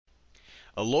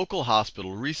A local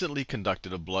hospital recently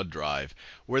conducted a blood drive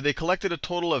where they collected a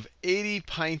total of 80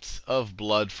 pints of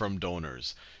blood from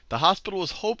donors. The hospital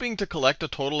was hoping to collect a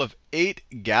total of 8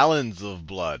 gallons of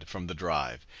blood from the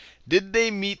drive. Did they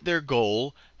meet their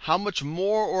goal? How much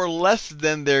more or less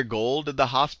than their goal did the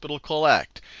hospital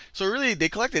collect? So really, they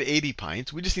collected 80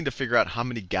 pints. We just need to figure out how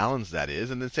many gallons that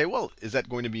is, and then say, well, is that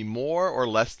going to be more or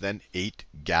less than 8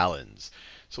 gallons?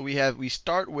 So we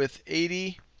start with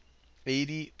 80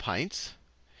 pints.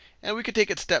 And we could take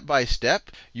it step by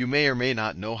step. You may or may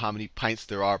not know how many pints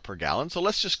there are per gallon. So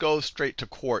let's just go straight to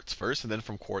quarts first, and then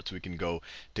from quarts we can go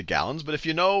to gallons. But if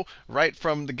you know right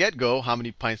from the get-go how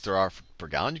many pints there are per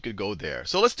gallon, you could go there.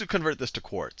 So let's convert this to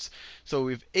quarts. So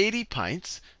we have 80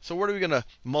 pints. So what are we going to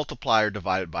multiply or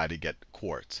divide it by to get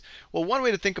quarts? Well, one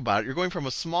way to think about it, you're going from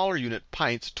a smaller unit,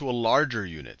 pints, to a larger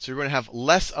unit. So you're going to have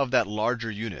less of that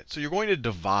larger unit. So you're going to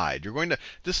divide.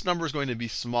 This number is going to be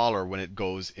smaller when it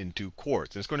goes into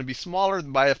quarts. And it's going to be smaller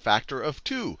by a factor of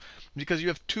 2 because you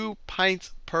have 2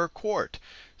 pints per quart.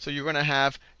 So you're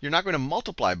not going to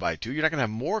multiply by 2. You're not going to have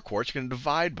more quarts. You're going to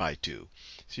divide by 2.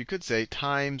 So you could say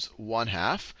times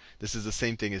 1/2. This is the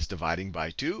same thing as dividing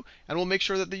by 2. And we'll make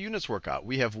sure that the units work out.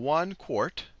 We have 1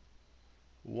 quart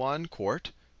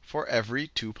for every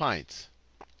 2 pints.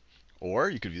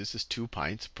 Or you could view this as 2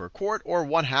 pints per quart, or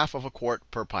 1/2 of a quart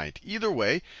per pint. Either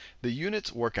way, the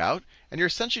units work out, and you're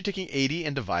essentially taking 80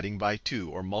 and dividing by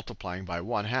 2, or multiplying by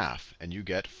 1/2, and you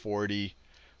get 40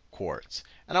 quarts.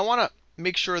 And I want to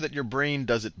make sure that your brain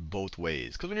does it both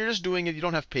ways. Because when you're just doing it, you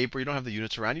don't have paper, you don't have the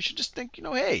units around. You should just think,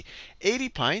 hey, 80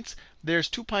 pints, there's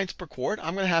 2 pints per quart.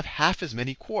 I'm going to have half as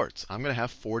many quarts. I'm going to have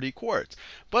 40 quarts.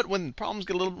 But when problems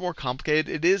get a little bit more complicated,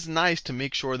 it is nice to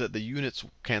make sure that the units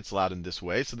cancel out in this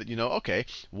way so that you know, OK,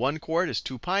 1 quart is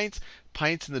 2 pints.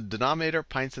 Pints in the denominator,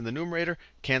 pints in the numerator.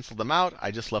 Cancel them out. I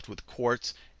just left with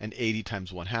quarts and 80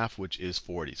 times 1/2, which is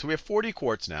 40. So we have 40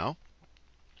 quarts now.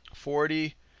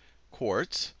 40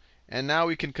 quarts. And now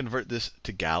we can convert this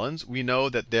to gallons. We know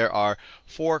that there are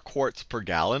 4 quarts per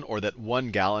gallon, or that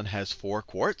 1 gallon has 4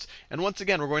 quarts. And once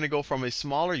again, we're going to go from a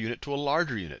smaller unit to a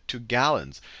larger unit, to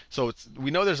gallons. So we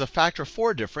know there's a factor of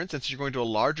 4 difference. And since you're going to a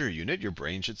larger unit, your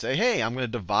brain should say, hey, I'm going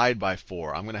to divide by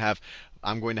 4. I'm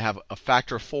going to have a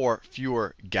factor of 4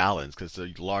 fewer gallons, because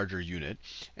it's a larger unit.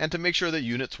 And to make sure that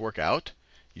units work out,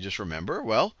 you just remember,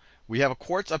 well, we have a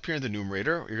quarts up here in the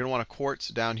numerator. You're going to want a quarts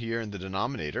down here in the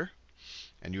denominator.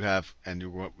 And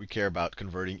we care about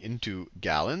converting into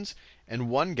gallons. And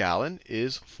 1 gallon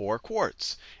is 4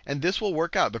 quarts. And this will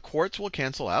work out. The quarts will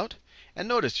cancel out. And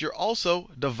notice, you're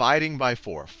also dividing by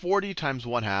 4. 40 times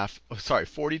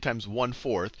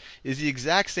 1/4 is the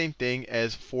exact same thing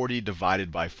as 40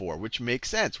 divided by 4, which makes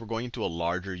sense. We're going into a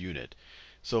larger unit.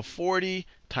 So 40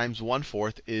 times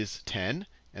 1/4 is 10.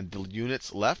 And the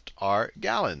units left are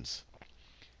gallons.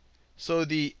 So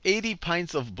the 80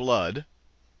 pints of blood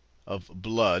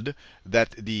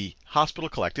that the hospital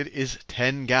collected is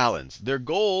 10 gallons. Their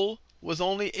goal was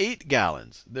only 8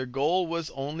 gallons.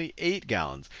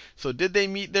 So did they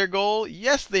meet their goal?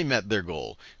 Yes, they met their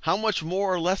goal. How much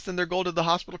more or less than their goal did the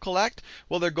hospital collect?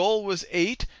 Well, their goal was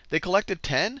 8. They collected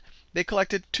 10. They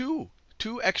collected 2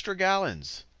 extra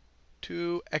gallons.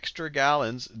 2 extra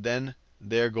gallons than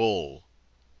their goal.